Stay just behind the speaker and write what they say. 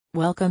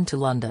Welcome to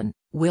London,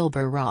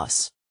 Wilbur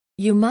Ross.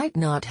 You might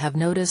not have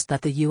noticed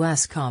that the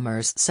US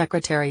Commerce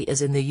Secretary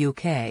is in the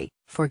UK,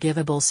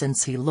 forgivable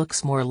since he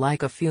looks more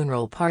like a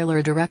funeral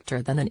parlour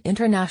director than an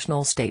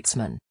international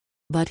statesman.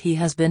 But he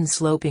has been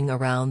sloping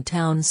around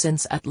town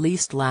since at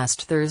least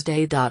last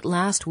Thursday.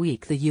 Last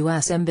week the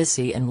US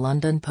Embassy in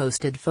London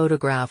posted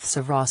photographs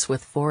of Ross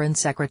with Foreign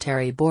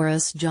Secretary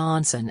Boris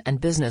Johnson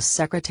and Business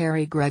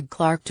Secretary Greg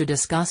Clark to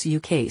discuss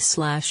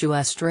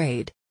UK/US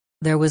trade.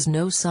 There was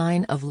no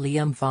sign of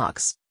Liam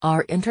Fox,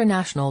 our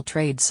International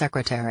Trade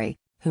Secretary,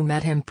 who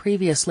met him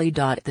previously.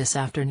 This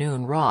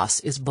afternoon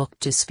Ross is booked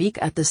to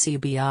speak at the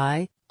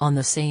CBI, on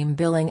the same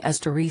billing as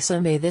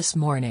Theresa May this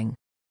morning.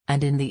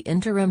 And in the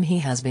interim he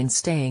has been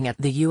staying at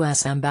the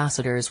US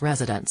Ambassador's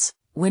residence,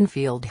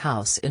 Winfield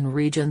House in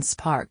Regent's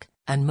Park,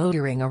 and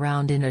motoring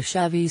around in a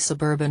Chevy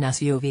Suburban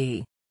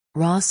SUV.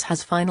 Ross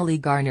has finally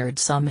garnered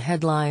some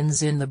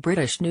headlines in the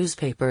British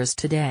newspapers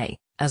today,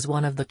 as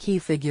one of the key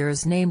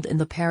figures named in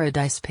the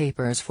Paradise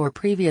Papers for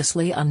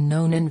previously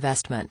unknown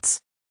investments.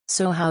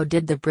 So how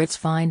did the Brits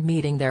find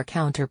meeting their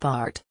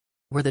counterpart?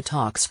 Were the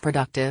talks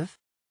productive?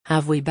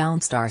 Have we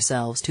bounced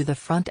ourselves to the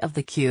front of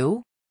the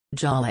queue?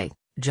 Jolly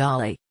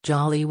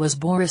was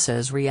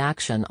Boris's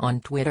reaction on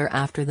Twitter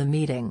after the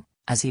meeting,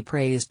 as he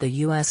praised the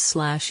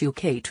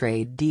US/UK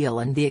trade deal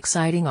and the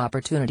exciting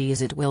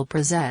opportunities it will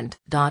present.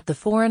 The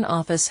Foreign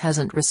Office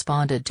hasn't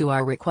responded to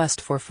our request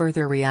for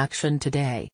further reaction today.